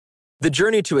The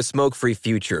journey to a smoke-free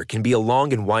future can be a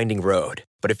long and winding road,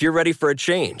 but if you're ready for a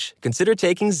change, consider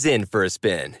taking Zyn for a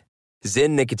spin.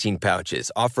 Zyn nicotine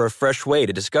pouches offer a fresh way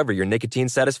to discover your nicotine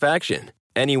satisfaction.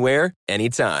 Anywhere,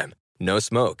 anytime. No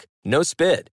smoke, no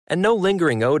spit, and no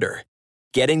lingering odor.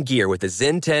 Get in gear with the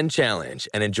Zyn 10 Challenge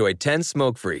and enjoy 10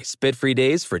 smoke-free, spit-free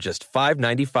days for just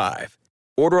 $5.95.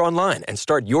 Order online and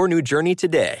start your new journey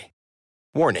today.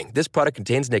 Warning, this product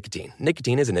contains nicotine.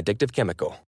 Nicotine is an addictive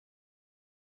chemical.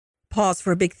 Pause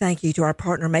for a big thank you to our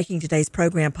partner making today's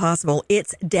program possible.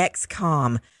 It's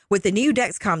Dexcom. With the new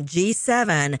Dexcom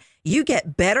G7, you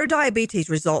get better diabetes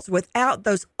results without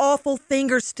those awful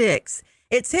finger sticks.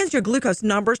 It sends your glucose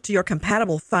numbers to your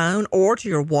compatible phone or to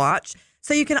your watch,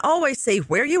 so you can always see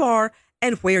where you are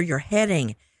and where you're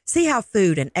heading. See how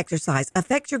food and exercise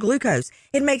affect your glucose.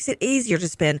 It makes it easier to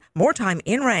spend more time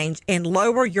in range and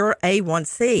lower your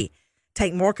A1C.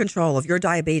 Take more control of your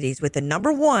diabetes with the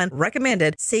 #1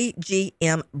 recommended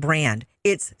CGM brand.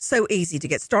 It's so easy to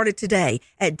get started today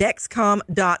at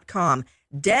Dexcom.com.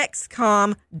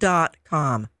 Dexcom.com.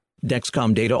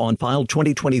 Dexcom data on file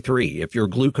 2023. If your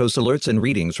glucose alerts and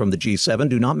readings from the G7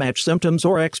 do not match symptoms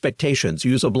or expectations,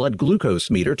 use a blood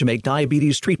glucose meter to make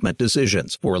diabetes treatment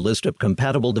decisions. For a list of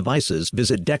compatible devices,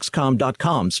 visit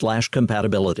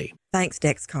Dexcom.com/compatibility. Thanks,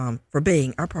 Dexcom, for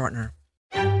being our partner.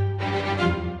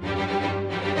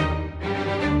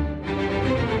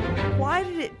 Why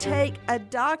did it take a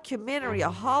documentary, a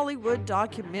Hollywood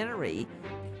documentary,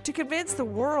 to convince the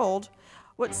world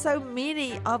what so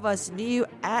many of us knew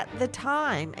at the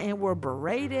time and were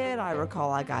berated? I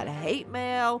recall I got hate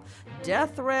mail,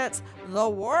 death threats, the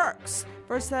works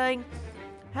for saying,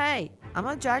 hey, I'm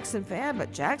a Jackson fan,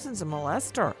 but Jackson's a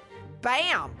molester.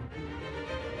 Bam!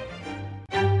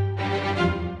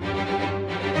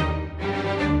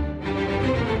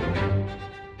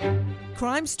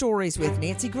 Crime Stories with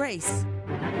Nancy Grace.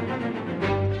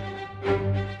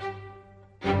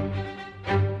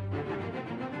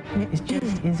 It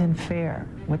just isn't fair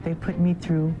what they put me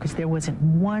through, because there wasn't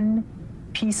one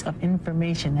piece of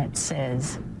information that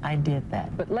says I did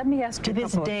that. But let me ask you to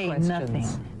this day, nothing.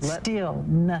 Still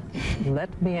nothing.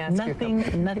 Let me ask you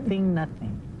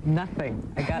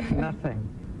nothing. I got nothing.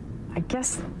 I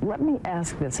guess, let me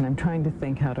ask this, and I'm trying to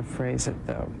think how to phrase it,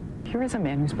 though. Here is a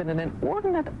man who spent an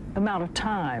inordinate amount of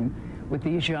time with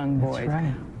these young boys. That's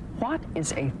right. What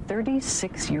is a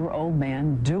 36-year-old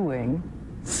man doing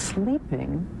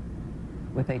sleeping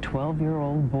with a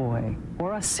 12-year-old boy,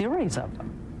 or a series of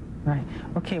them? Right.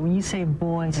 Okay, when you say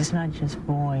boys, it's not just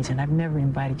boys, and I've never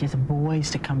invited just boys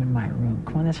to come in my room.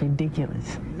 Come on, that's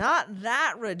ridiculous. Not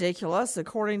that ridiculous,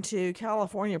 according to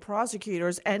California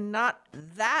prosecutors, and not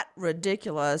that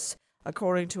ridiculous,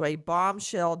 according to a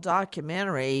bombshell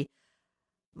documentary.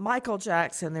 Michael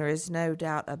Jackson, there is no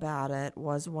doubt about it,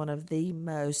 was one of the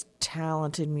most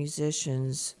talented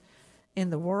musicians in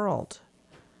the world.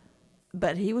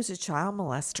 But he was a child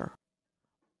molester.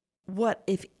 What,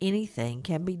 if anything,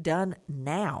 can be done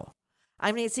now?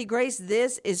 I'm Nancy Grace.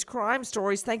 This is Crime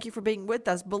Stories. Thank you for being with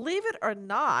us. Believe it or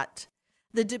not,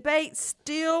 the debate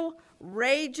still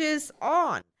rages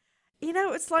on. You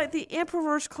know, it's like the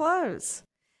emperor's clothes.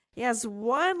 He has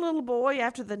one little boy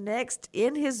after the next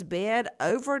in his bed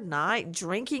overnight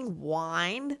drinking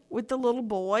wine with the little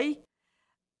boy.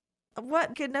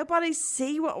 What, could nobody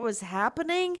see what was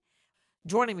happening?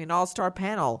 Joining me in all-star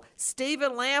panel,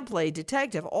 Stephen Lampley,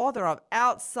 detective, author of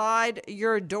Outside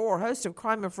Your Door, host of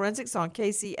Crime and Forensics on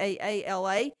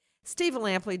KCAA-LA,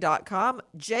 StephenLampley.com.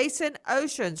 Jason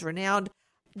Oceans, renowned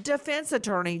defense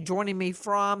attorney, joining me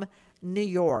from New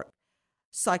York.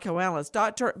 Psychoanalyst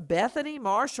Dr. Bethany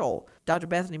Marshall,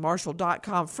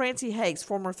 drbethanymarshall.com. Francie Hakes,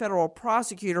 former federal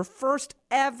prosecutor, first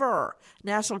ever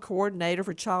national coordinator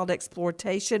for child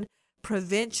exploitation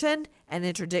prevention and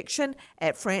interdiction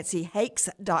at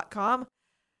franciehakes.com.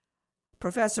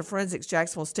 Professor of Forensics,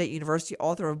 Jacksonville State University,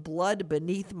 author of Blood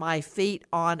Beneath My Feet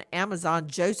on Amazon,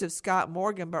 Joseph Scott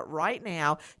Morgan. But right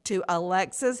now, to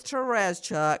Alexis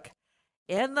Tereszcuk,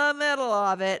 in the middle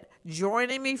of it,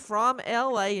 joining me from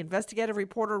LA, investigative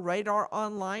reporter,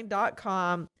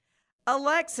 RadarOnline.com.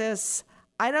 Alexis,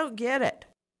 I don't get it.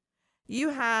 You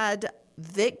had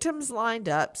victims lined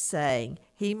up saying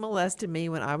he molested me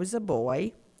when I was a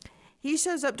boy. He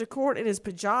shows up to court in his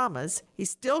pajamas. He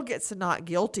still gets a not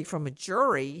guilty from a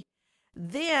jury.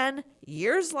 Then,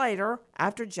 years later,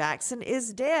 after Jackson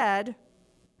is dead,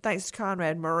 thanks to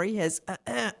Conrad Murray, his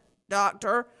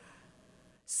doctor,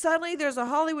 suddenly there's a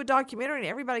Hollywood documentary and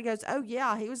everybody goes, oh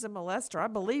yeah, he was a molester. I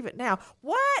believe it now.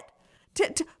 What?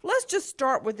 Let's just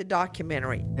start with the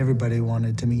documentary. Everybody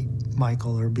wanted to meet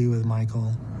Michael or be with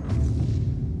Michael.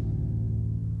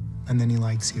 And then he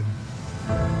likes you.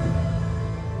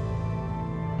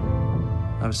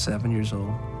 I was 7 years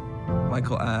old.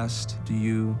 Michael asked, do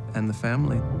you and the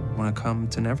family want to come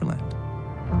to Neverland?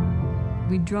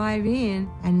 We drive in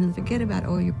and forget about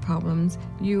all your problems.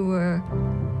 You were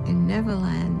in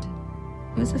Neverland.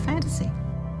 It was a fantasy.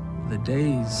 The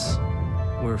days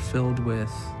were filled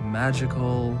with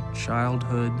magical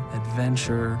childhood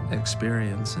adventure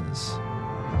experiences.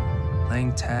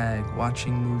 Playing tag,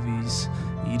 watching movies,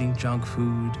 eating junk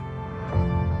food,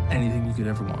 anything you could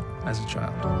ever want as a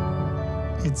child.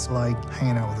 It's like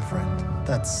hanging out with a friend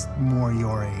that's more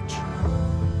your age.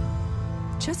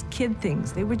 Just kid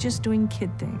things. They were just doing kid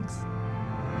things.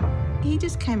 He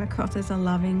just came across as a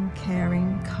loving,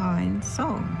 caring, kind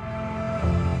soul.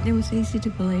 It was easy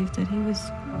to believe that he was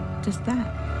just that.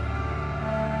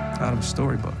 Out of a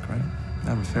storybook, right?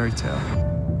 Out of a fairy tale.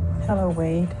 Hello,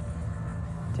 Wade.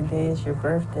 Today is your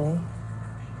birthday,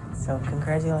 so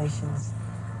congratulations.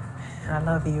 I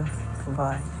love you.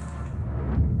 Goodbye.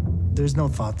 There's no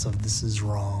thoughts of this is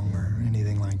wrong or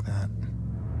anything like that.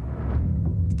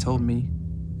 He told me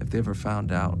if they ever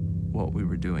found out what we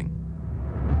were doing,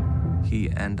 he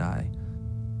and I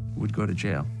would go to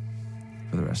jail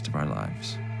for the rest of our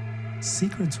lives.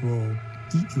 Secrets will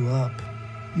eat you up.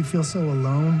 You feel so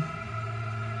alone.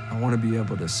 I want to be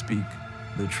able to speak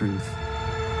the truth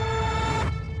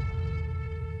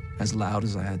as loud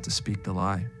as I had to speak the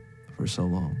lie for so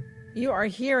long. You are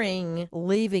hearing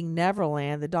Leaving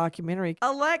Neverland, the documentary.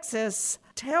 Alexis,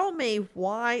 tell me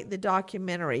why the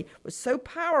documentary was so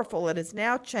powerful it has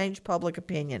now changed public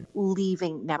opinion.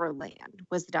 Leaving Neverland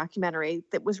was the documentary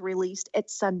that was released at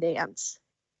Sundance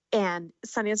and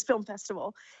Sundance Film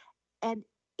Festival. And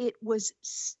it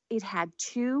had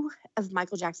two of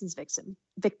Michael Jackson's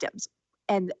victims,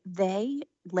 and they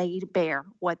laid bare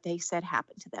what they said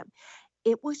happened to them.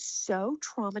 It was so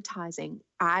traumatizing.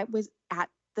 I was at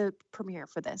the premiere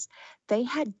for this. They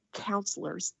had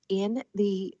counselors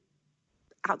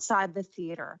outside the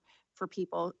theater for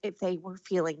people if they were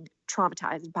feeling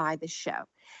traumatized by the show,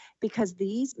 because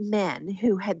these men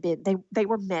who had been, they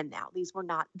were men now.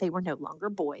 They were no longer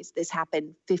boys. This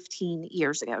happened 15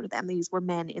 years ago to them. These were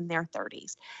men in their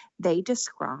 30s. They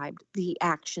described the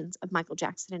actions of Michael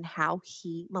Jackson and how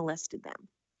he molested them.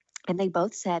 And they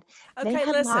both said they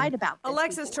had lied about this.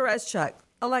 Alexis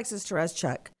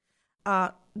Tereszcuk,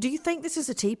 do you think this is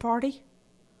a tea party?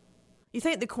 You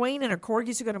think the Queen and her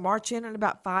corgis are going to march in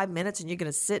about 5 minutes and you're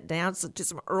going to sit down to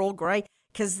some Earl Grey?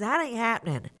 Because that ain't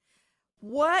happening.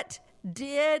 What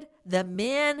did the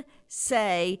men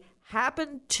say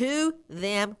happened to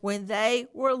them when they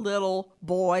were little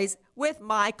boys with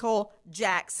Michael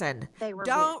Jackson?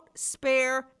 Don't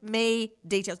spare me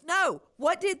details. No,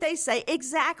 what did they say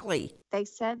exactly? They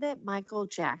said that Michael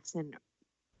Jackson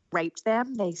raped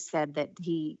them. They said that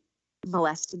he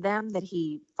molested them, that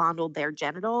he fondled their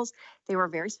genitals. They were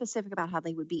very specific about how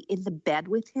they would be in the bed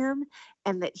with him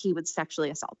and that he would sexually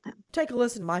assault them. Take a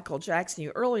listen to Michael Jackson.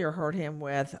 You earlier heard him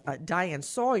with Diane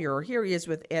Sawyer. Here he is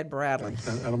with Ed Bradley.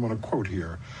 And I'm going to quote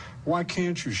here, why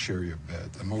can't you share your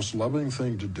bed? The most loving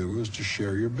thing to do is to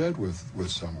share your bed with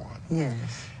someone.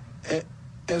 Yes.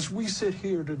 As we sit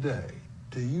here today,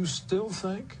 do you still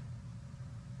think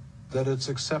that it's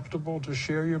acceptable to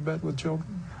share your bed with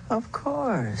children? Of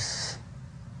course.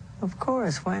 Of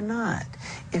course, why not?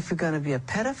 If you're going to be a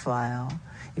pedophile,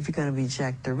 if you're going to be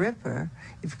Jack the Ripper,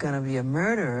 if you're going to be a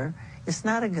murderer, it's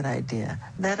not a good idea.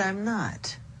 That I'm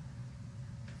not.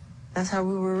 That's how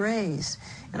we were raised.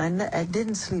 And I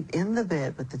didn't sleep in the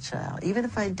bed with the child. Even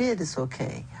if I did, it's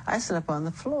okay. I slept on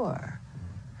the floor.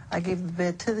 I gave the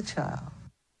bed to the child.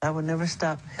 I would never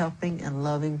stop helping and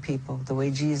loving people the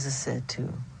way Jesus said to.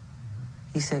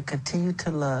 He said, continue to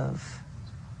love.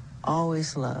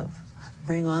 Always love.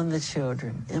 Bring on the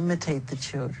children. Imitate the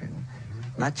children.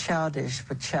 Not childish,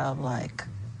 but childlike.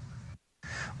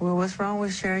 Well, what's wrong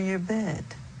with sharing your bed?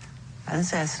 I didn't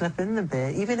say I slept in the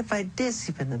bed. Even if I did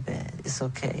sleep in the bed, it's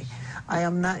okay. I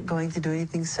am not going to do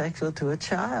anything sexual to a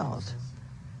child.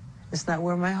 It's not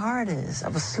where my heart is. I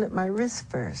would slit my wrist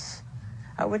first.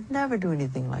 I would never do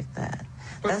anything like that.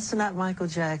 That's not Michael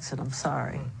Jackson. I'm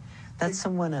sorry. That's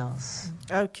someone else.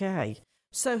 Okay.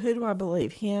 So who do I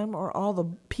believe, him or all the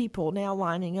people now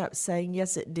lining up saying,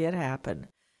 yes, it did happen?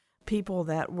 People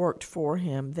that worked for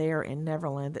him there in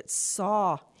Neverland that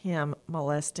saw him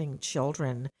molesting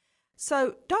children.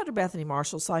 So, Dr. Bethany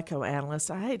Marshall,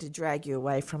 psychoanalyst, I hate to drag you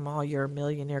away from all your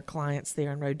millionaire clients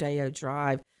there in Rodeo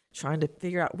Drive, trying to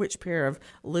figure out which pair of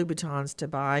Louboutins to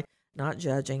buy, not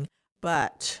judging.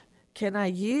 But can I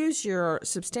use your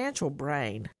substantial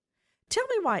brain? Tell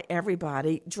me why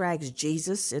everybody drags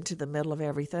Jesus into the middle of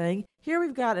everything. Here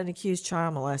we've got an accused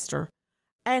child molester,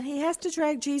 and he has to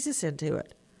drag Jesus into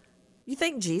it. You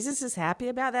think Jesus is happy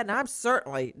about that? And I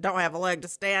certainly don't have a leg to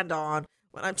stand on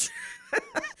when I'm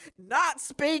not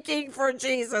speaking for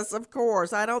Jesus, of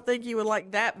course. I don't think you would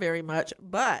like that very much.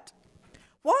 But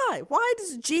why? Why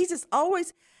does Jesus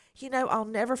always... I'll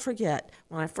never forget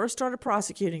when I first started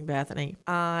prosecuting, Bethany,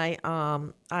 I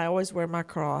always wear my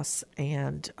cross,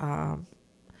 and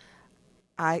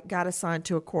I got assigned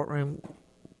to a courtroom,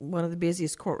 one of the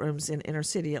busiest courtrooms in inner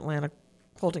city Atlanta,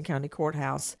 Fulton County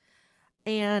Courthouse.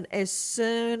 And as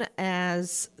soon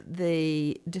as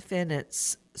the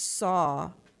defendants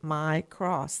saw my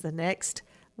cross the next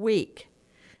week,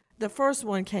 the first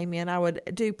one came in, I would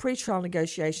do pretrial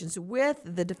negotiations with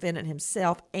the defendant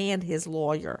himself and his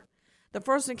lawyer. The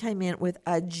first one came in with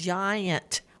a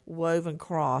giant woven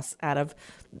cross out of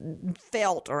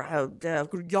felt or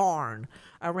yarn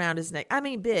around his neck. I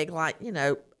mean, big, like,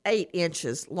 8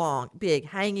 inches long, big,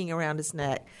 hanging around his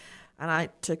neck. And I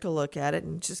took a look at it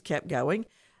and just kept going.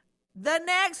 The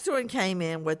next one came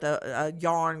in with a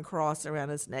yarn cross around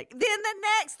his neck. Then the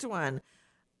next one.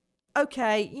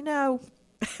 Okay,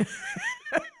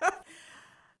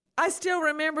 I still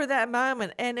remember that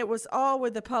moment, and it was all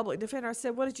with the public defender. I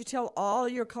said, what did you tell all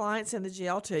your clients in the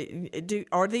jail to do?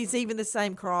 Are these even the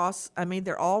same cross? I mean,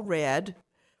 they're all red.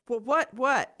 Well,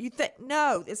 what? You think,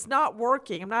 no, it's not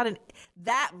working. I'm not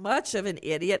that much of an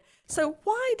idiot. So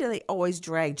why do they always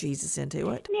drag Jesus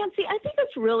into it? Nancy, I think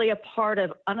it's really a part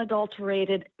of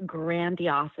unadulterated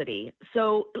grandiosity.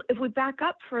 So if we back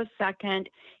up for a second,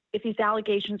 if these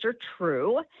allegations are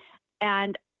true,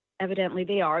 and evidently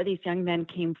they are, these young men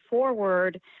came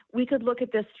forward, we could look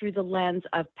at this through the lens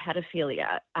of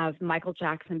pedophilia, of Michael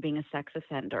Jackson being a sex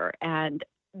offender. And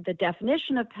the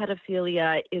definition of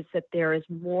pedophilia is that there is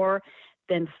more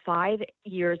than 5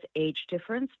 years age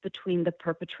difference between the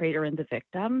perpetrator and the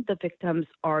victim. The victims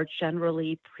are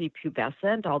generally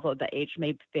prepubescent, although the age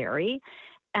may vary.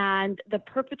 And the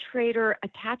perpetrator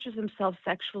attaches himself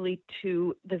sexually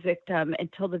to the victim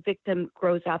until the victim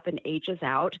grows up and ages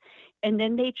out, and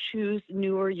then they choose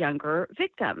newer, younger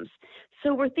victims.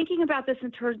 So we're thinking about this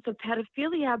in terms of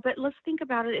pedophilia, but let's think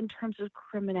about it in terms of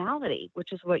criminality,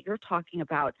 which is what you're talking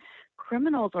about.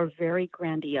 Criminals are very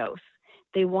grandiose.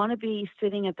 They want to be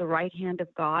sitting at the right hand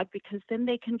of God because then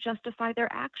they can justify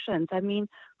their actions. I mean,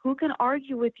 who can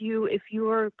argue with you if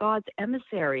you're God's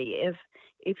emissary,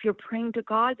 if you're praying to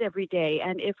God every day,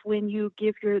 and if when you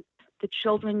give the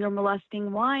children your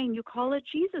molesting wine, you call it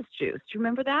Jesus juice? Do you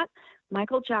remember that?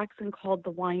 Michael Jackson called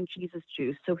the wine Jesus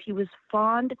juice. So he was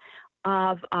fond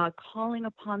of calling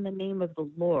upon the name of the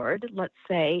Lord, let's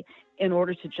say, in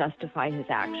order to justify his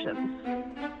actions.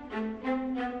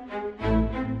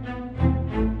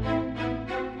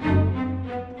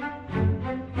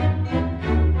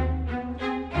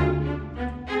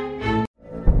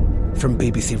 From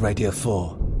BBC Radio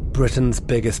 4, Britain's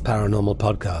biggest paranormal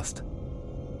podcast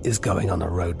is going on a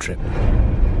road trip.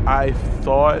 I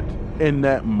thought in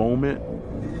that moment,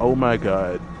 oh my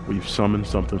God, we've summoned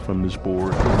something from this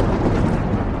board.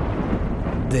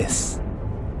 This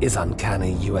is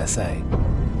Uncanny USA.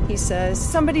 He says,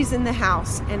 somebody's in the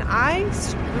house, and I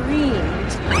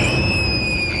screamed.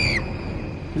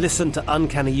 Listen to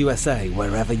Uncanny USA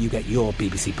wherever you get your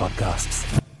BBC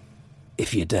podcasts,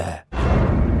 if you dare.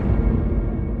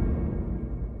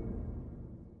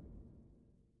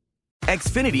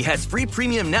 Xfinity has free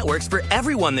premium networks for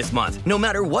everyone this month, no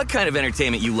matter what kind of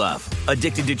entertainment you love.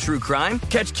 Addicted to true crime?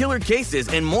 Catch killer cases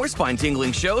and more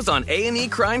spine-tingling shows on A&E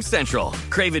Crime Central.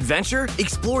 Crave adventure?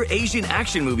 Explore Asian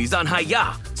action movies on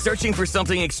Hi-YAH. Searching for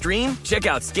something extreme? Check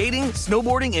out skating,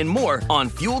 snowboarding, and more on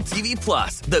Fuel TV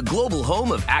Plus, the global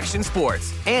home of action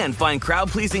sports. And find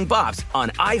crowd-pleasing bops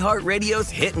on iHeartRadio's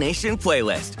Hit Nation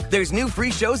playlist. There's new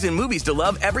free shows and movies to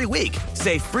love every week.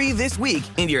 Say free this week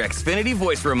in your Xfinity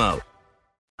voice remote.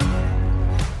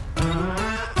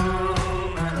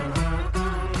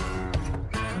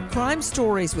 Crime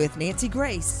Stories with Nancy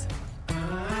Grace.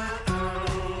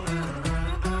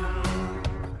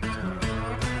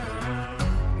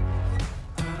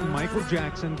 Michael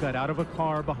Jackson got out of a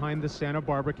car behind the Santa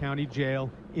Barbara County Jail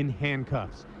in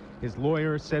handcuffs. His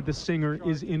lawyer said the singer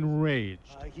is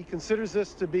enraged. He considers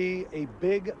this to be a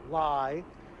big lie.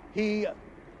 He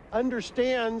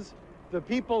understands the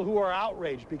people who are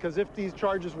outraged, because if these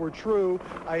charges were true,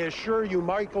 I assure you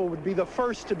Michael would be the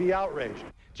first to be outraged.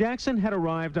 Jackson had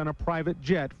arrived on a private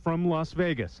jet from Las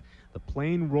Vegas. The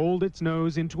plane rolled its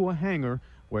nose into a hangar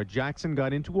where Jackson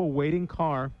got into a waiting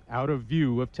car out of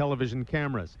view of television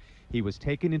cameras. He was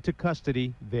taken into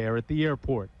custody there at the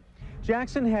airport.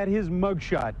 Jackson had his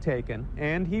mugshot taken,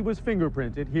 and he was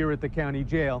fingerprinted here at the county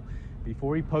jail.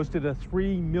 before he posted a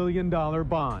 $3 million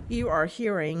bond. You are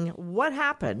hearing what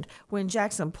happened when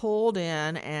Jackson pulled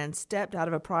in and stepped out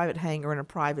of a private hangar in a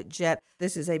private jet.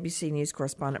 This is ABC News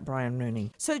correspondent Brian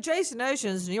Rooney. So Jason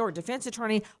Ocean's New York defense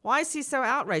attorney, why is he so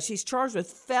outraged? He's charged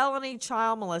with felony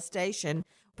child molestation.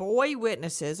 Boy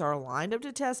witnesses are lined up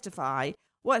to testify.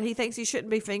 What, he thinks he shouldn't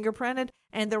be fingerprinted?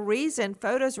 And the reason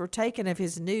photos were taken of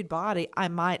his nude body, I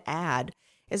might add,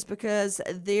 is because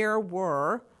there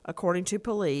were, according to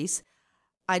police,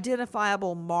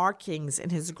 identifiable markings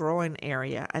in his groin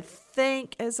area. I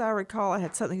think, as I recall, it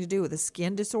had something to do with a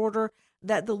skin disorder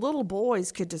that the little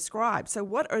boys could describe. So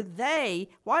why are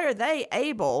they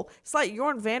able, it's like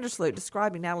Jorn Vandersloot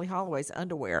describing Natalie Holloway's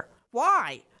underwear.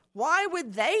 Why? Why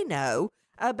would they know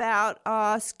about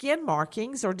skin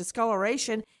markings or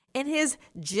discoloration in his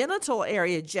genital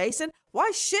area, Jason?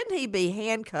 Why shouldn't he be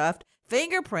handcuffed,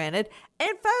 fingerprinted,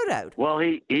 and photoed? Well,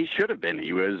 he should have been.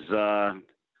 He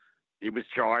was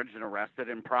charged and arrested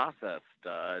and processed.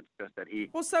 It's just that he.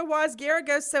 Well, so why is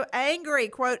Geragos so angry?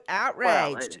 Quote,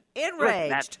 outraged,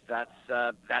 enraged.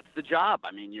 Listen, that's the job.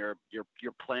 I mean, you're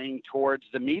playing towards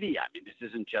the media. I mean, this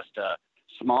isn't just a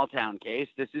small town case.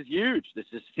 This is huge. This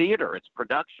is theater. It's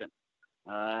production.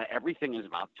 Everything is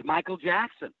about to Michael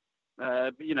Jackson.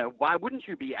 Why wouldn't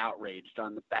you be outraged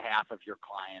on the behalf of your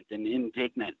client and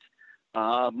indignant,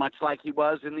 much like he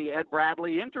was in the Ed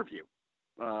Bradley interview?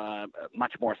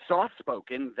 Much more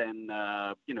soft-spoken than,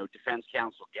 defense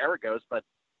counsel Geragos, but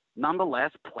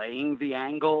nonetheless playing the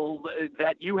angle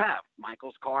that you have.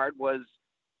 Michael's card was,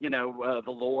 the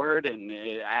Lord and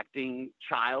acting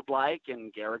childlike,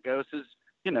 and Geragos is,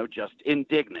 just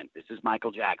indignant. This is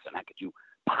Michael Jackson. How could you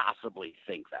possibly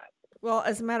think that? Well,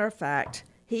 as a matter of fact,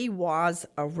 he was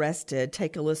arrested.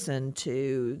 Take a listen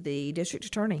to the district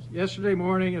attorney. Yesterday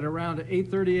morning at around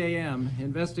 8:30 a.m.,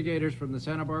 investigators from the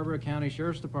Santa Barbara County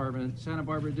Sheriff's Department, Santa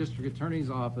Barbara District Attorney's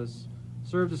Office,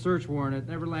 served a search warrant at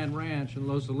Neverland Ranch in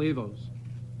Los Olivos.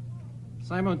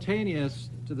 Simultaneous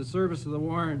to the service of the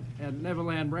warrant at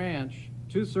Neverland Ranch,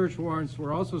 2 search warrants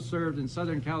were also served in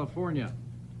Southern California.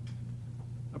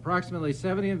 Approximately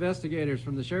 70 investigators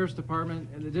from the Sheriff's Department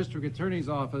and the District Attorney's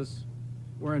Office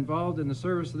were involved in the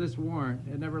service of this warrant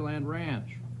at Neverland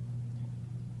Ranch.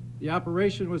 The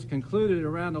operation was concluded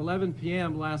around 11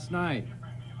 p.m. last night.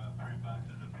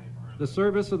 The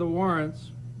service of the warrants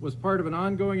was part of an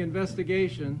ongoing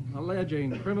investigation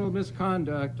alleging criminal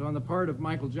misconduct on the part of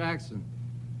Michael Jackson.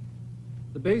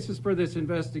 The basis for this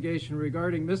investigation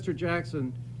regarding Mr.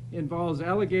 Jackson involves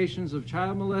allegations of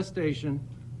child molestation,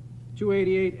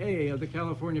 288A of the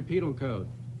California Penal Code.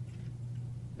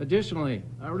 Additionally,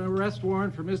 an arrest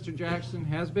warrant for Mr. Jackson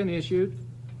has been issued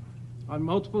on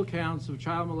multiple counts of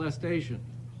child molestation.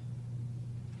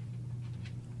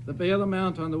 The bail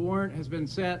amount on the warrant has been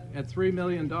set at $3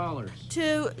 million.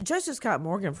 To Justice Scott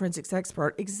Morgan, forensics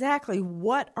expert, exactly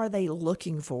what are they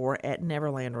looking for at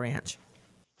Neverland Ranch?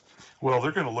 Well,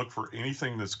 they're going to look for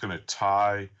anything that's going to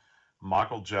tie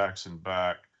Michael Jackson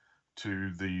back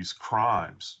to these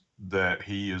crimes that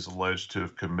he is alleged to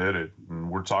have committed. And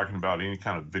we're talking about any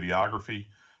kind of videography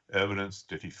evidence.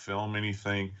 Did he film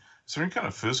anything? Is there any kind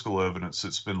of physical evidence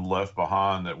that's been left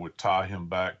behind that would tie him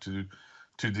back to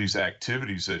these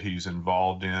activities that he's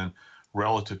involved in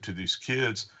relative to these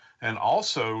kids? And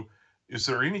also, is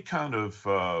there any kind of,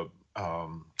 are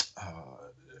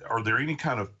there any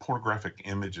kind of pornographic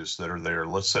images that are there?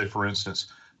 Let's say, for instance,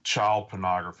 child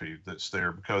pornography that's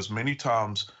there, because many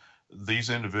times these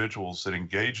individuals that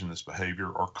engage in this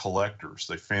behavior are collectors.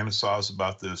 They fantasize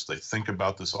about this. They think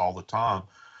about this all the time.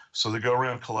 So they go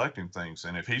around collecting things.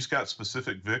 And if he's got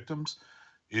specific victims,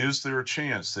 is there a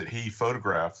chance that he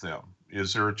photographed them?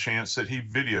 Is there a chance that he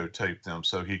videotaped them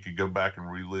so he could go back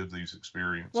and relive these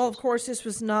experiences? Well, of course, this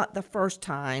was not the first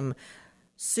time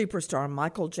superstar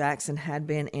Michael Jackson had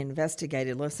been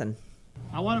investigated. Listen.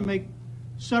 I want to make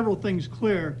several things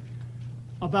clear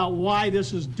about why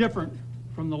this is different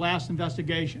from the last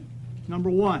investigation. Number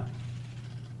one,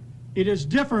 it is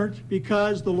different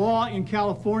because the law in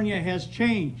California has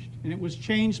changed, and it was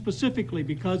changed specifically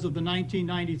because of the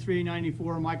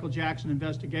 1993-94 Michael Jackson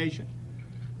investigation.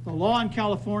 The law in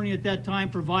California at that time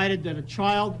provided that a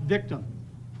child victim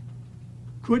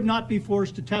could not be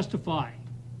forced to testify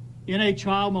in a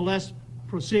child molest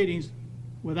proceedings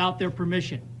without their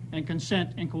permission and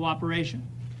consent and cooperation.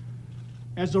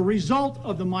 As a result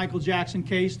of the Michael Jackson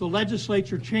case, the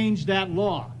legislature changed that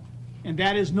law, and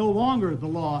that is no longer the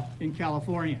law in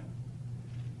California.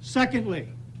 Secondly,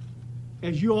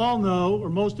 as you all know, or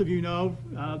most of you know,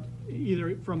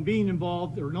 either from being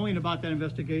involved or knowing about that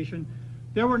investigation,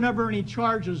 there were never any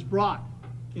charges brought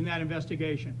in that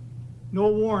investigation. No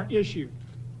warrant issued.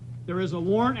 There is a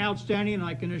warrant outstanding, and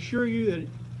I can assure you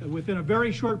that within a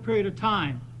very short period of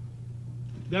time,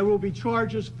 there will be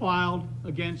charges filed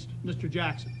against Mr.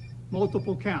 Jackson.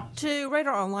 Multiple counts. To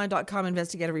RadarOnline.com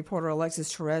investigative reporter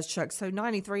Alexis Tereszchuk. So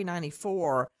 93,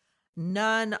 94,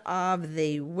 none of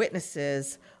the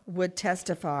witnesses would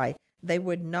testify. They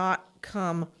would not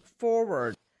come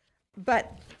forward.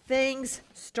 But things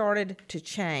started to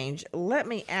change. Let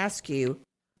me ask you,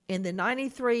 in the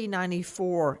 93,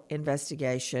 94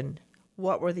 investigation,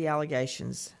 what were the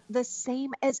allegations? The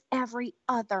same as every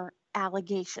other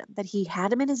allegation, that he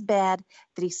had him in his bed,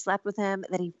 that he slept with him,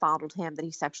 that he fondled him, that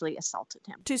he sexually assaulted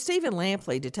him. To Stephen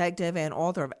Lampley, detective and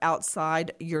author of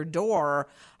Outside Your Door,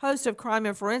 host of Crime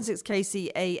and Forensics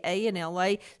KCAA in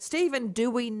L.A. Stephen, do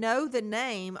we know the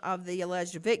name of the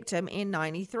alleged victim in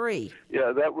 93?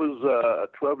 Yeah, that was a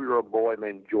 12-year-old boy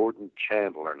named Jordan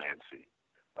Chandler, Nancy.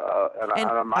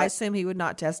 I assume he would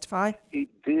not testify? He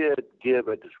did give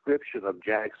a description of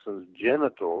Jackson's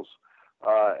genitals,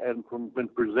 and when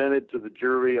presented to the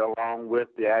jury along with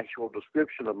the actual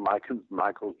description of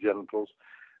Michael's genitals,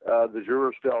 the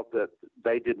jurors felt that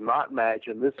they did not match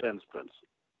in this instance.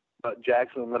 But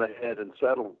Jackson went ahead and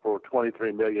settled for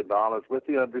 $23 million with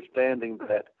the understanding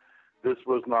that this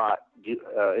was not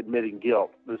admitting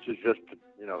guilt. This is just,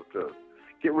 to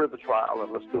get rid of the trial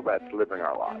and let's go back to living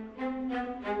our life.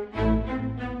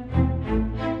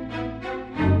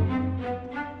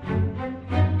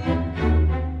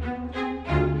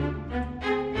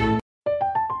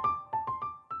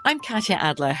 I'm Katya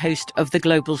Adler, host of The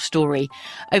Global Story.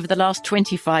 Over the last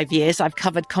 25 years, I've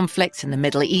covered conflicts in the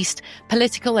Middle East,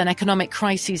 political and economic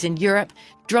crises in Europe,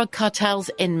 drug cartels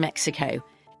in Mexico.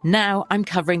 Now I'm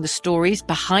covering the stories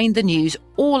behind the news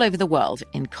all over the world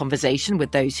in conversation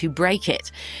with those who break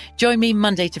it. Join me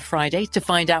Monday to Friday to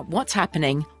find out what's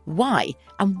happening, why,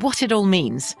 and what it all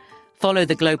means. Follow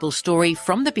The Global Story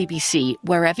from the BBC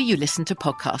wherever you listen to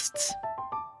podcasts.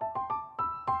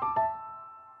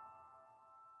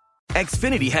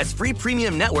 Xfinity has free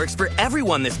premium networks for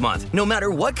everyone this month, no matter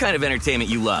what kind of entertainment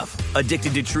you love.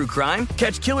 Addicted to true crime?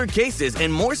 Catch killer cases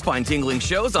and more spine-tingling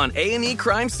shows on A&E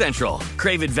Crime Central.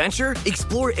 Crave adventure?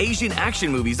 Explore Asian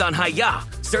action movies on Hi-YAH.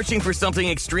 Searching for something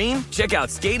extreme? Check out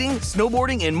skating,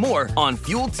 snowboarding, and more on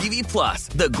Fuel TV Plus,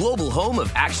 the global home of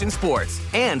action sports.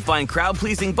 And find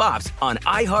crowd-pleasing bops on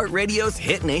iHeartRadio's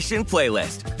Hit Nation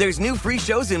playlist. There's new free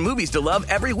shows and movies to love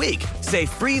every week. Say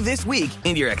free this week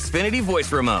in your Xfinity voice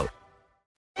remote.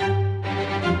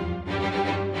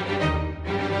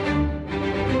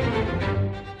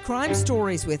 Crime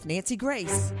Stories with Nancy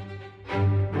Grace.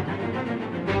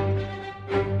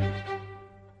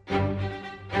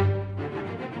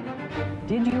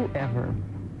 Did you ever,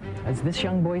 as this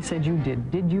young boy said you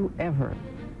did you ever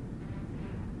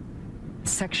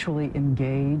sexually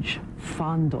engage,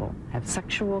 fondle, have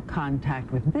sexual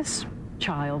contact with this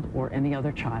child or any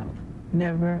other child?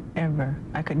 Never, ever.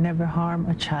 I could never harm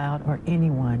a child or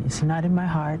anyone. It's not in my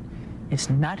heart. It's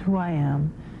not who I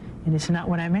am. And it's not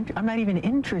what I'm not even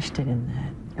interested in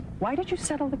that. Why did you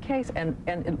settle the case? And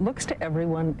it looks to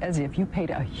everyone as if you paid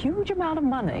a huge amount of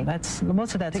money.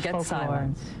 Most of that's to get folklore.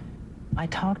 silence. I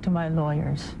talked to my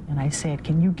lawyers and I said,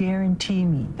 can you guarantee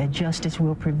me that justice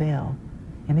will prevail?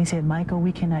 And they said, Michael,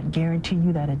 we cannot guarantee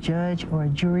you that a judge or a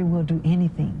jury will do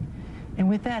anything. And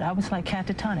with that, I was like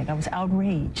catatonic. I was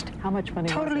outraged. How much money?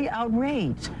 Totally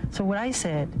outraged. So what I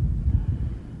said,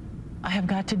 I have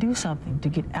got to do something to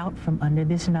get out from under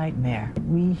this nightmare.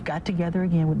 We got together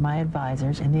again with my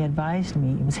advisors, and they advised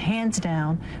me, it was hands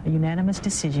down, a unanimous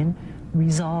decision,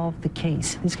 resolve the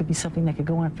case. This could be something that could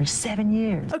go on for 7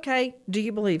 years. Okay, do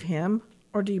you believe him,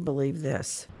 or do you believe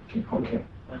this? Okay.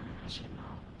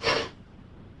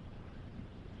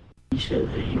 He said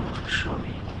that he wanted to show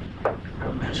me how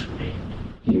to masturbate.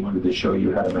 He wanted to show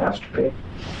you how to masturbate?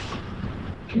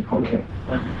 Okay.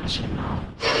 I said no.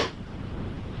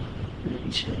 And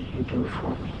he said, you do it for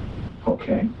me.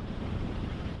 Okay.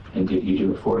 And did he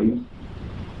do it for you?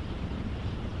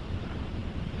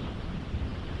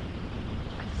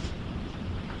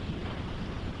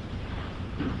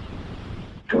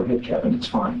 Go ahead, Kevin, it's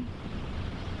fine.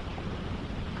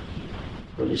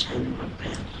 Put his hand in my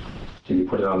pants. Did he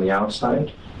put it on the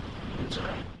outside?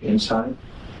 Inside. Inside?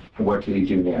 And what did he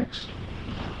do next?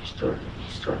 He started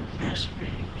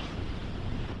masturbating.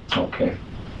 Okay.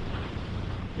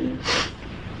 Yeah.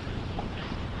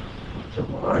 So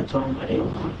I told him I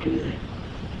didn't want to do that.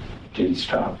 Did he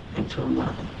stop? I told him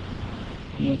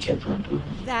he kept on doing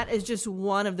it. That is just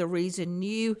one of the reasons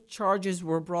new charges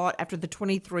were brought after the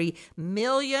 $23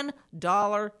 million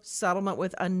settlement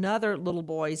with another little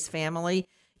boy's family.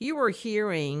 You were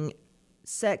hearing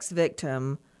sex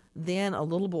victim then a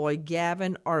little boy,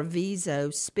 Gavin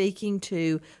Arvizo, speaking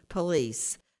to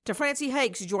police. To Francie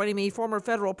Hakes, joining me, former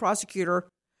federal prosecutor.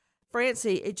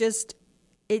 Francie, it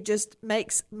just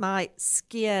makes my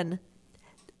skin,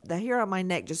 the hair on my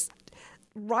neck just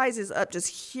rises up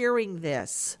just hearing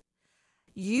this.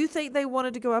 You think they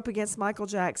wanted to go up against Michael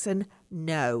Jackson?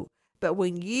 No. But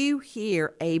when you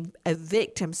hear a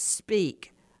victim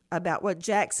speak about what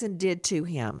Jackson did to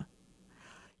him,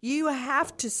 you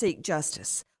have to seek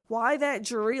justice. Why that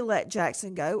jury let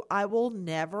Jackson go, I will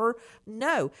never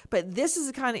know. But this is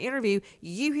the kind of interview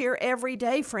you hear every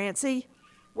day, Francie.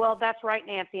 Well, that's right,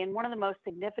 Nancy. And one of the most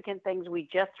significant things we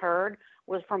just heard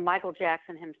was from Michael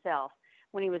Jackson himself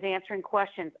when he was answering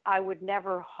questions. I would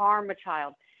never harm a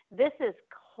child. This is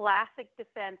classic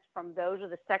defense from those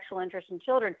with a sexual interest in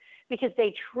children, because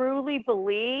they truly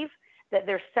believe that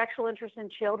their sexual interest in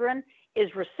children is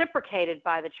reciprocated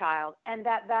by the child, and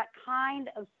that kind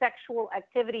of sexual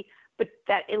activity, but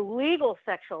that illegal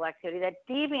sexual activity, that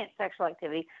deviant sexual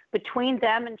activity between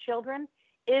them and children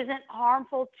isn't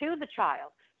harmful to the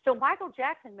child. So Michael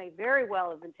Jackson may very well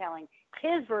have been telling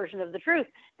his version of the truth,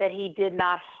 that he did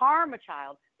not harm a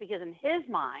child, because in his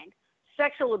mind,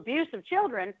 sexual abuse of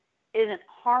children isn't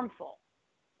harmful.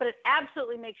 But it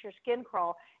absolutely makes your skin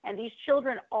crawl. And these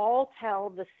children all tell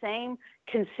the same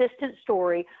consistent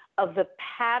story of the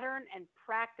pattern and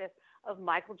practice of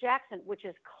Michael Jackson, which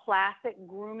is classic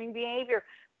grooming behavior,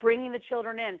 bringing the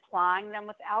children in, plying them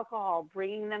with alcohol,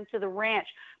 bringing them to the ranch,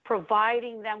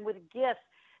 providing them with gifts,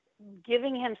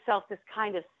 giving himself this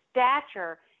kind of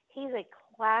stature. He's a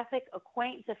classic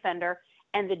acquaintance offender,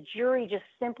 and the jury just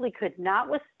simply could not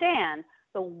withstand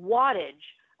the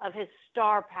wattage of his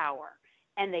star power,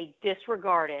 and they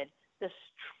disregarded the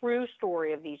true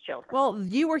story of these children. Well,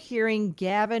 you were hearing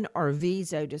Gavin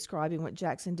Arvizo describing what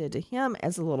Jackson did to him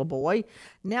as a little boy.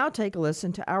 Now take a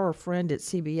listen to our friend at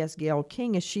CBS, Gayle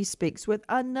King, as she speaks with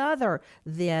another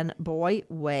then boy,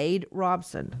 Wade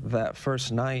Robson. That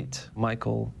first night,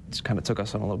 Michael kind of took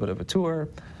us on a little bit of a tour,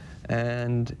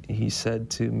 and he said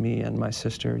to me and my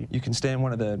sister, you can stay in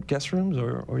one of the guest rooms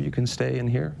or you can stay in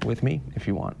here with me if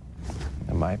you want.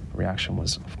 And my reaction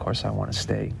was, of course, I want to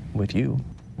stay with you.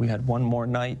 We had one more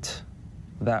night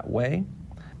that way.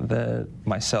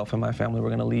 Myself and my family were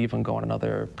going to leave and go on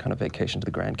another kind of vacation to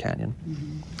the Grand Canyon.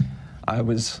 Mm-hmm. I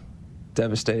was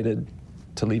devastated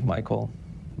to leave Michael.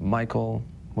 Michael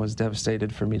was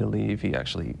devastated for me to leave. He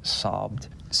actually sobbed.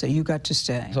 So you got to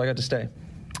stay? So I got to stay.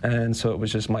 And so it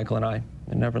was just Michael and I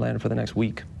in Neverland for the next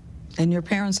week. And your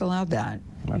parents allowed that?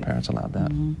 My parents allowed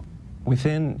that. Mm-hmm.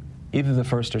 Within either the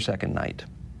first or second night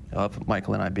of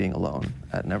Michael and I being alone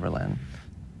at Neverland,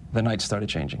 the night started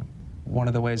changing. One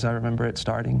of the ways I remember it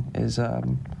starting is,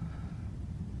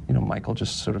 Michael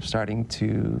just sort of starting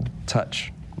to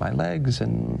touch my legs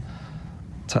and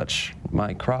touch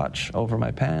my crotch over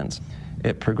my pants.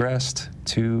 It progressed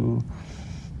to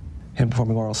him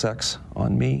performing oral sex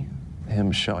on me,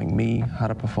 him showing me how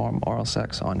to perform oral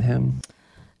sex on him.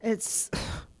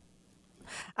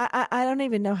 I don't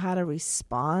even know how to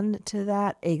respond to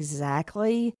that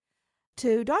exactly.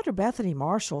 To Dr. Bethany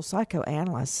Marshall,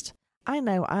 psychoanalyst, I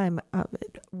know I'm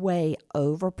way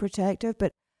overprotective,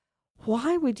 but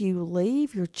why would you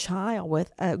leave your child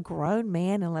with a grown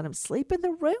man and let him sleep in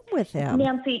the room with him?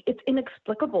 Nancy, it's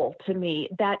inexplicable to me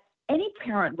that any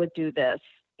parent would do this.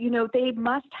 They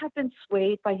must have been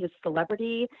swayed by his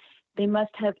celebrity. They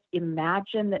must have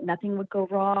imagined that nothing would go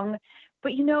wrong.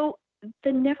 But,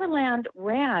 the Neverland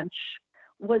Ranch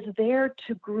was there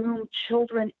to groom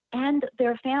children and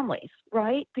their families,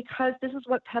 right? Because this is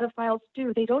what pedophiles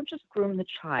do. They don't just groom the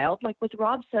child. Like with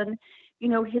Robson,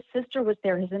 his sister was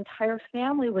there. His entire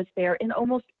family was there. In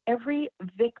almost every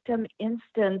victim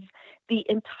instance, the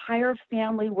entire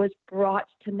family was brought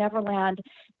to Neverland.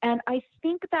 And I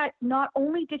think that not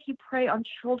only did he prey on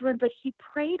children, but he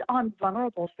preyed on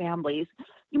vulnerable families.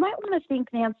 You might want to think,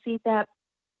 Nancy, that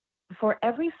for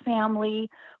every family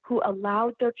who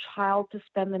allowed their child to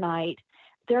spend the night,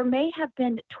 there may have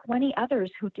been 20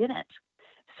 others who didn't.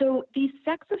 So these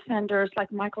sex offenders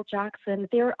like Michael Jackson,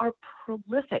 they are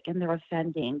prolific in their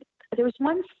offending. There's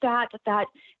one stat that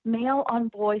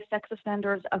male-on-boy sex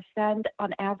offenders offend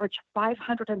on average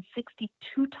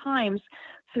 562 times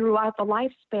throughout the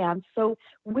lifespan. So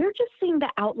we're just seeing the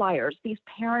outliers, these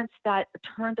parents that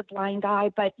turned a blind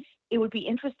eye, but it would be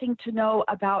interesting to know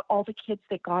about all the kids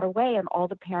that got away and all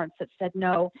the parents that said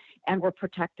no and were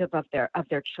protective of their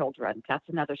children. That's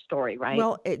another story, right?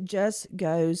 Well, it just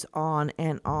goes on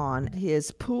and on.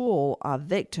 His pool of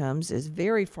victims is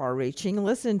very far-reaching.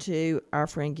 Listen to our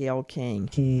friend Gayle King.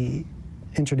 He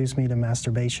introduced me to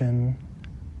masturbation.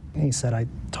 He said I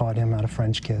taught him how to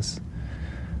French kiss.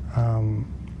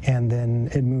 And then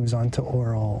it moves on to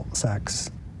oral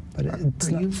sex. But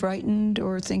Are you frightened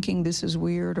or thinking this is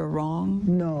weird or wrong?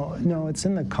 No, it's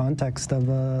in the context of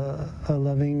a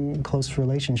loving, close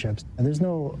relationship. There's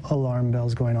no alarm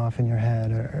bells going off in your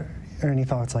head or any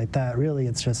thoughts like that. Really,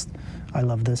 it's just, I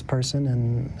love this person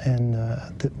and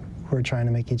we're trying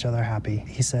to make each other happy.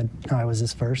 He said, I was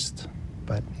his first,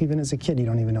 but even as a kid, you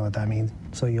don't even know what that means.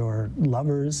 So you're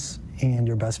lovers and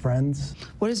your best friends.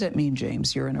 What does that mean,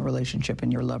 James? You're in a relationship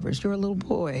and you're lovers. You're a little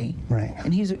boy. Right.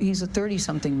 And he's a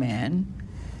 30-something man,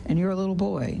 and you're a little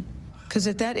boy. Because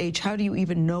at that age, how do you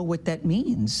even know what that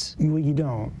means? You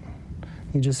don't.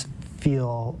 You just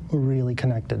feel really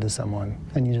connected to someone,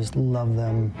 and you just love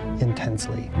them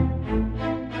intensely.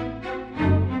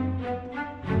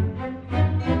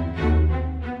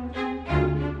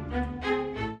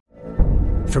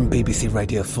 From BBC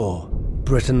Radio 4,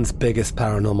 Britain's biggest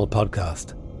paranormal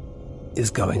podcast is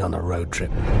going on a road trip.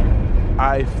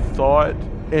 I thought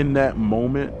in that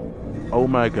moment, oh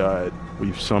my God,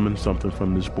 we've summoned something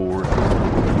from this board.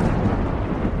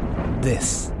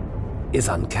 This is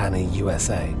Uncanny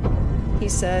USA. He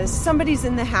says, somebody's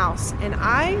in the house, and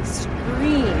I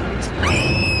screamed.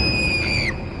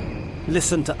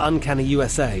 Listen to Uncanny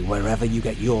USA wherever you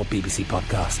get your BBC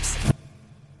podcasts,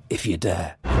 if you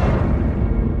dare.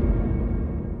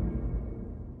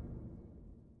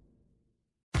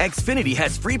 Xfinity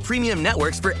has free premium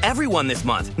networks for everyone this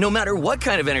month, no matter what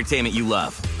kind of entertainment you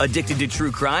love. Addicted to true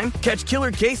crime? Catch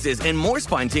killer cases and more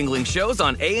spine-tingling shows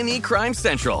on A&E Crime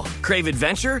Central. Crave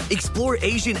adventure? Explore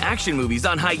Asian action movies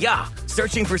on Hi-YAH.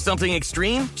 Searching for something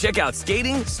extreme? Check out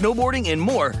skating, snowboarding, and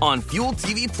more on Fuel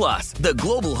TV Plus, the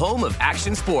global home of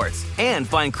action sports. And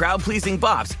find crowd-pleasing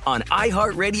bops on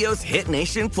iHeartRadio's Hit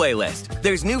Nation playlist.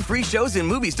 There's new free shows and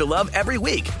movies to love every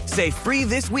week. Say free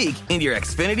this week in your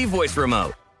Xfinity voice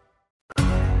remote.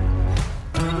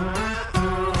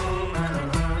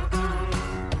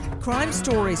 Crime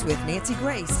Stories with Nancy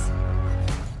Grace.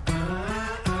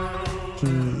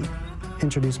 He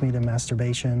introduced me to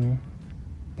masturbation.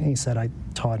 He said I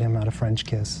taught him how to French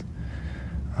kiss.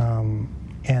 And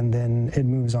then it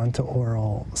moves on to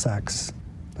oral sex.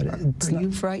 But Are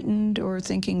you frightened or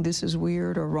thinking this is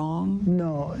weird or wrong?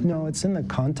 No, it's in the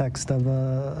context of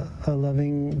a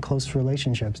loving, close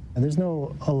relationship. There's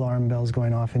no alarm bells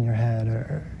going off in your head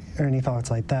or any thoughts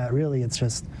like that. Really, it's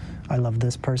just, I love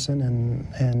this person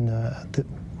and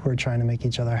we're trying to make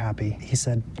each other happy. He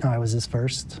said I was his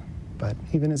first, but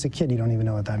even as a kid, you don't even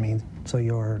know what that means. So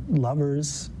you're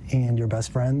lovers and your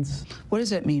best friends. What does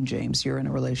that mean, James? You're in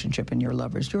a relationship and you're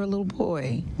lovers. You're a little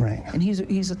boy. Right. And he's a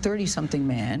 30-something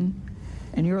man,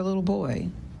 and you're a little boy.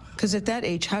 Because at that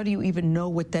age, how do you even know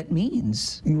what that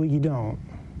means? You don't.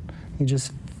 You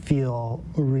just feel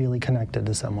really connected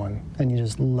to someone, and you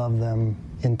just love them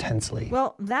intensely.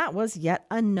 Well, that was yet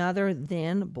another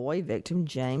then boy victim,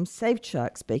 James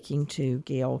Safechuck, speaking to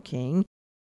Gayle King.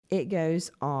 It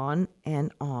goes on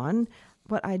and on.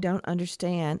 What I don't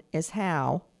understand is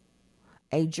how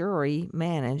a jury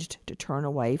managed to turn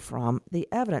away from the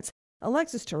evidence.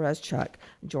 Alexis Tereszcuk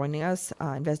joining us,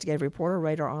 investigative reporter,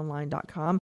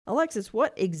 RadarOnline.com. Alexis,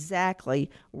 what exactly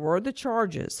were the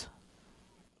charges?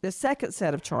 The second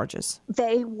set of charges?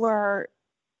 They were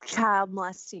child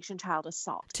molestation, child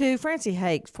assault. To Francie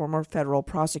Hake, former federal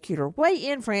prosecutor. Weigh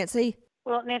in, Francie.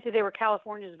 Well, Nancy, they were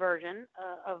California's version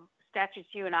of statutes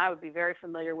you and I would be very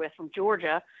familiar with from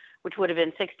Georgia, which would have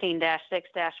been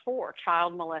 16-6-4,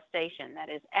 child molestation. That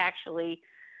is actually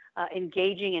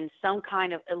engaging in some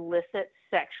kind of illicit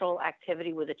sexual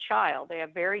activity with a child. They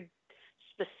have very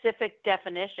specific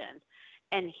definitions.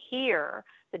 And here,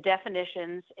 the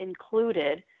definitions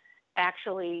included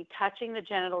actually touching the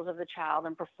genitals of the child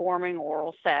and performing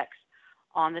oral sex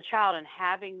on the child and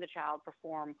having the child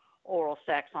perform oral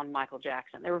sex on Michael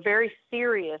Jackson. They were very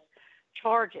serious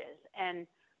charges. And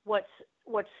what's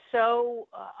so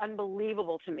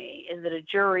unbelievable to me is that a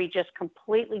jury just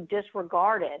completely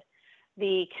disregarded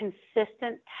the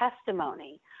consistent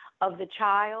testimony of the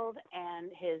child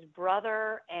and his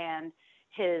brother and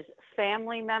his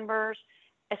family members,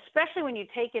 especially when you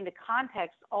take into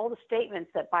context all the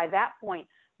statements that by that point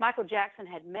Michael Jackson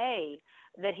had made,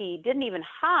 that he didn't even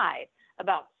hide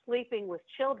about sleeping with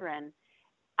children.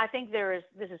 I think this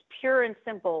is pure and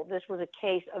simple. This was a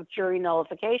case of jury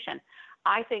nullification.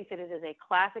 I think that it is a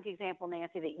classic example,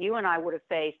 Nancy, that you and I would have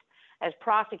faced as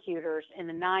prosecutors in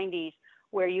the 90s,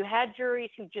 where you had juries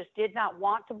who just did not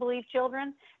want to believe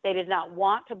children. They did not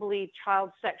want to believe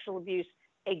child sexual abuse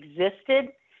existed.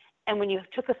 And when you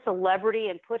took a celebrity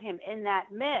and put him in that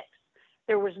mix,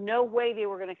 there was no way they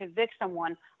were going to convict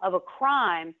someone of a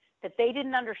crime that they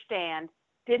didn't understand,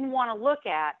 didn't want to look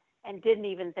at, and didn't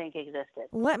even think existed.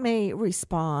 Let me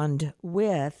respond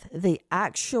with the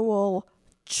actual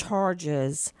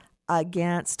charges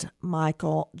against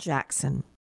Michael Jackson.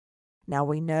 Now,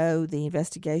 we know the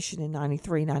investigation in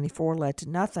 93, 94 led to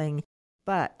nothing,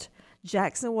 but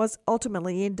Jackson was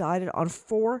ultimately indicted on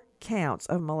 4 counts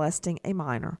of molesting a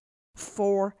minor,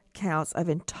 4 counts of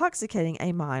intoxicating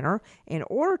a minor in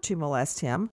order to molest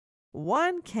him,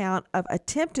 1 count of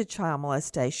attempted child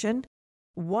molestation,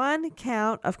 1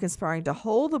 count of conspiring to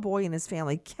hold the boy and his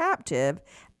family captive,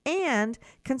 and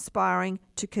conspiring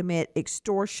to commit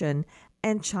extortion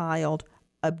and child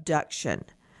abduction.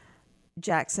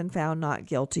 Jackson found not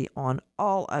guilty on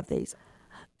all of these.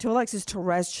 To Alexis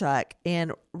Tereszcuk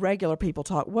in Regular People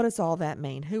Talk, what does all that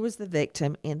mean? Who was the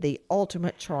victim in the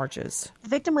ultimate charges? The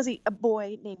victim was a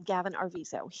boy named Gavin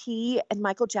Arvizo. He and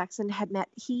Michael Jackson had met.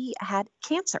 He had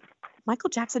cancer.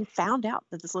 Michael Jackson found out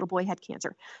that this little boy had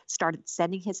cancer, started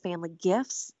sending his family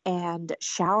gifts and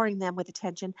showering them with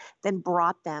attention, then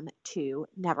brought them to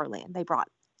Neverland. They brought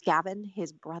Gavin,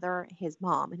 his brother, his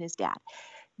mom, and his dad.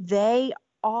 They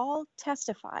all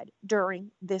testified during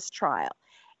this trial.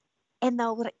 And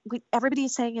though what everybody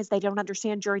is saying is they don't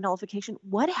understand jury nullification,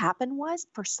 what happened was,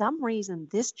 for some reason,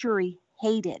 this jury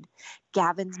hated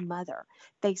Gavin's mother.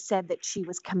 They said that she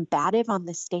was combative on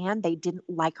the stand. They didn't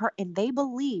like her, and they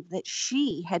believed that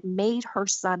she had made her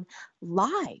son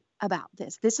lie about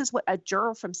this. This is what a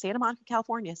juror from Santa Monica,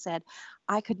 California said.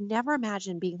 I could never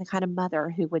imagine being the kind of mother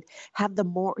who would have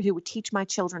who would teach my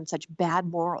children such bad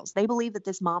morals. They believe that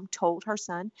this mom told her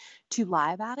son to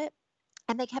lie about it,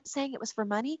 and they kept saying it was for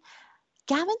money.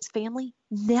 Gavin's family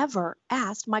never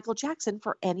asked Michael Jackson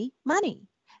for any money.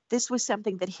 This was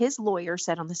something that his lawyer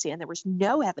said on the stand. There was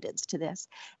no evidence to this,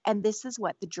 and this is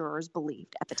what the jurors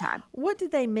believed at the time. What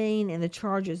did they mean in the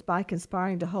charges by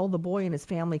conspiring to hold the boy and his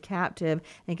family captive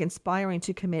and conspiring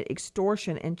to commit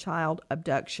extortion and child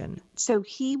abduction? So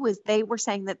they were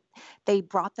saying that they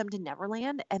brought them to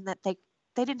Neverland and that they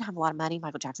didn't have a lot of money.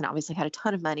 Michael Jackson obviously had a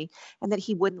ton of money, and that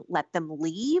he wouldn't let them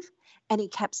leave. And he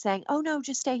kept saying, oh, no,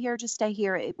 just stay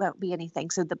here. It won't be anything.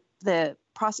 So the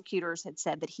prosecutors had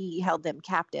said that he held them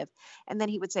captive. And then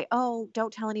he would say, oh,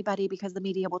 don't tell anybody because the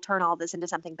media will turn all this into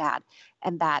something bad.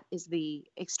 And that is the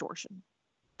extortion.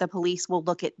 The police will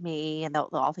look at me and they'll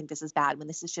all think this is bad when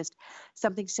this is just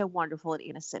something so wonderful and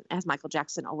innocent, as Michael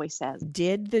Jackson always says.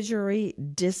 Did the jury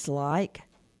dislike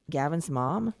Gavin's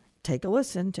mom? Take a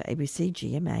listen to ABC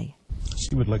GMA.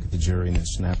 She would look at the jury and then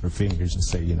snap her fingers and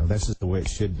say, that's just the way it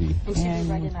should be. And she was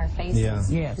right in our faces. Yeah.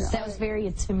 Yes. That was very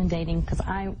intimidating because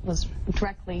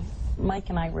Mike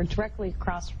and I were directly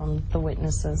across from the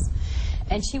witnesses.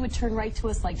 And she would turn right to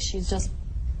us like she's just,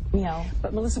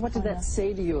 But Melissa, what did that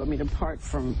say to you? I mean, apart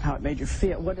from how it made you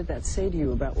feel, what did that say to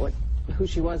you about who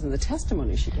she was and the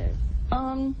testimony she gave?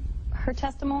 Her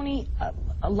testimony,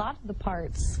 a lot of the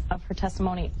parts of her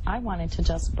testimony, I wanted to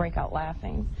just break out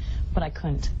laughing, but I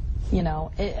couldn't.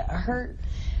 It hurt.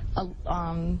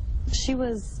 She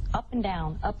was up and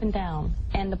down.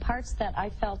 And the parts that I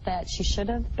felt that she should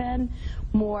have been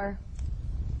more,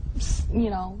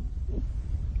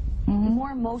 more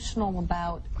emotional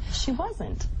about, she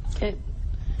wasn't.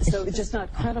 So it's just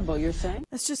not credible, you're saying?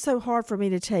 It's just so hard for me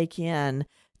to take in.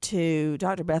 To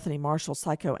Dr. Bethany Marshall,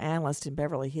 psychoanalyst in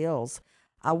Beverly Hills.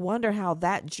 I wonder how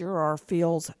that juror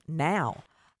feels now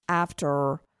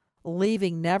after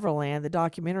leaving Neverland. The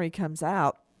documentary comes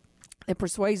out. It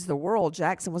persuades the world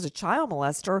Jackson was a child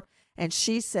molester, and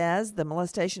she says the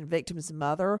molestation victim's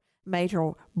mother made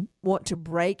her want to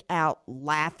break out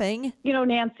laughing.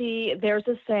 Nancy, there's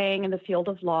a saying in the field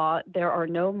of law, there are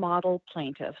no model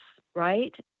plaintiffs.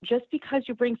 Right? Just because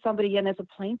you bring somebody in as a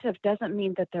plaintiff doesn't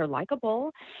mean that they're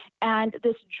likable. And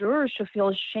this juror should feel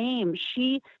ashamed.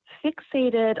 She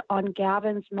fixated on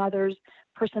Gavin's mother's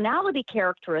personality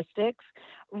characteristics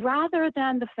rather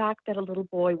than the fact that a little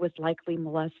boy was likely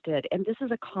molested. And this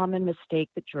is a common mistake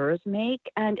that jurors make.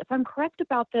 And if I'm correct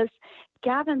about this,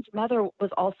 Gavin's mother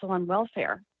was also on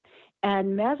welfare.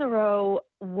 And Mesereau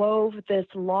wove this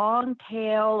long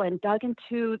tale and dug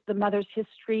into the mother's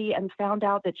history and found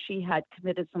out that she had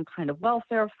committed some kind of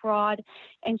welfare fraud.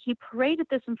 And he paraded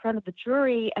this in front of the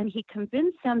jury, and he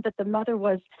convinced them that the mother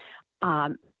was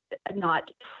not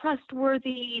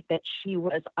trustworthy, that she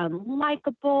was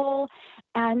unlikable.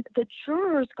 And the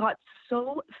jurors got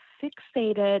so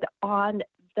fixated on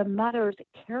the mother's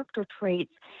character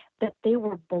traits that they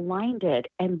were blinded,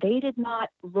 and they did not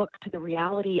look to the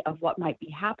reality of what might be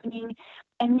happening.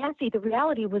 And Nancy, the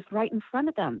reality was right in front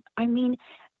of them. I mean,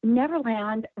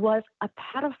 Neverland was a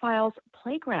pedophile's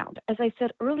playground. As I said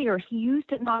earlier, he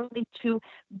used it not only to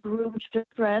groom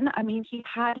children. I mean, he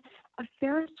had a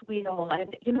Ferris wheel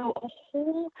and, a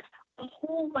whole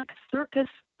like circus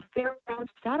fairground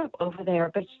setup over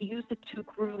there, but he used it to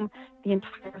groom the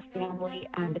entire family,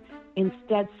 and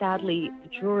instead, sadly, the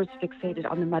jurors fixated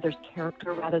on the mother's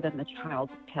character rather than the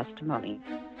child's testimony.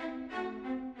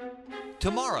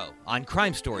 Tomorrow on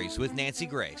Crime Stories with Nancy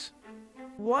Grace.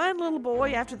 One little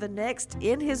boy after the next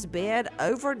in his bed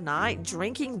overnight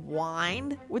drinking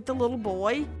wine with the little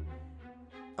boy.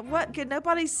 What, could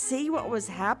nobody see what was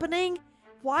happening?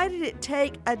 Why did it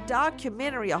take a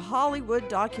documentary, a Hollywood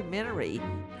documentary,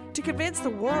 to convince the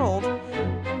world?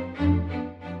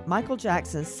 Michael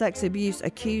Jackson's sex abuse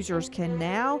accusers can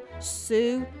now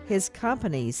sue his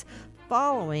companies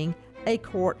following a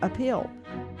court appeal.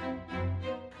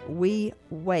 We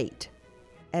wait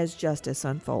as justice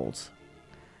unfolds.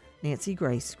 Nancy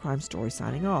Grace, Crime Story,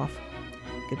 signing off.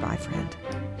 Goodbye, friend.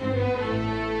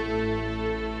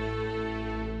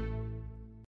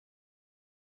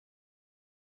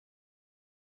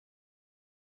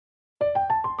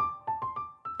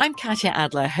 I'm Katya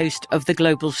Adler, host of The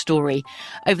Global Story.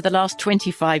 Over the last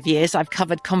 25 years, I've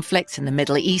covered conflicts in the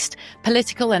Middle East,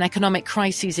 political and economic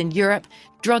crises in Europe,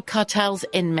 drug cartels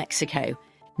in Mexico.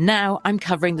 Now I'm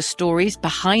covering the stories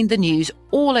behind the news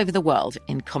all over the world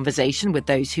in conversation with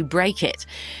those who break it.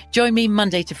 Join me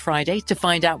Monday to Friday to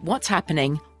find out what's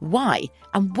happening, why,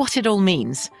 and what it all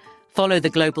means. Follow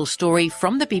The Global Story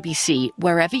from the BBC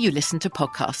wherever you listen to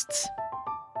podcasts.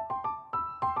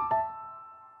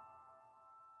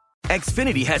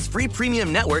 Xfinity has free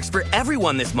premium networks for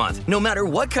everyone this month, no matter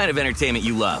what kind of entertainment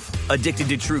you love. Addicted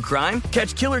to true crime?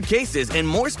 Catch killer cases and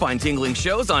more spine-tingling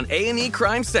shows on A&E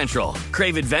Crime Central.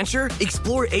 Crave adventure?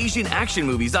 Explore Asian action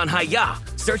movies on Hi-YAH.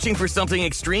 Searching for something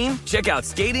extreme? Check out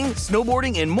skating,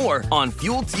 snowboarding, and more on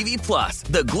Fuel TV Plus,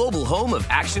 the global home of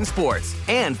action sports.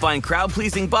 And find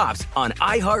crowd-pleasing bops on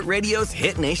iHeartRadio's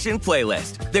Hit Nation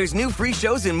playlist. There's new free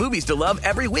shows and movies to love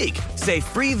every week. Say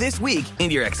free this week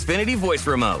in your Xfinity voice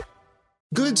remote.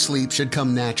 Good sleep should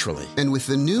come naturally, and with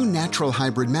the new Natural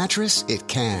Hybrid mattress, it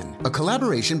can. A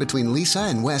collaboration between Lisa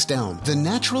and West Elm, the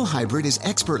Natural Hybrid is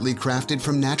expertly crafted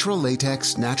from natural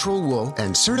latex, natural wool,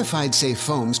 and certified safe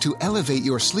foams to elevate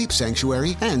your sleep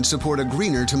sanctuary and support a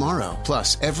greener tomorrow.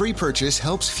 Plus, every purchase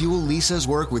helps fuel Lisa's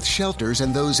work with shelters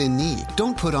and those in need.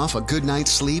 Don't put off a good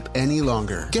night's sleep any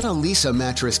longer. Get a Lisa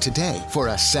mattress today for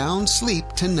a sound sleep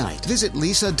tonight. Visit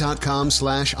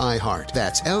lisa.com/iHeart.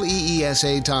 That's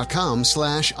LEESA.com/iHeart.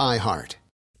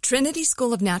 Trinity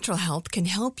School of Natural Health can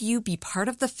help you be part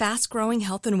of the fast-growing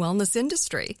health and wellness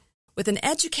industry. With an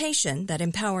education that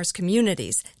empowers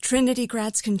communities, Trinity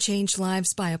grads can change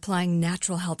lives by applying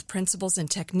natural health principles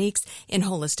and techniques in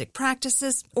holistic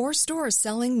practices or stores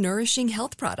selling nourishing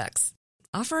health products.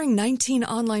 Offering 19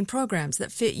 online programs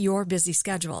that fit your busy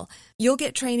schedule, you'll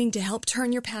get training to help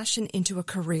turn your passion into a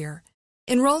career.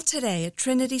 Enroll today at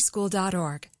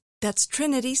trinityschool.org. That's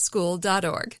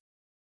trinityschool.org.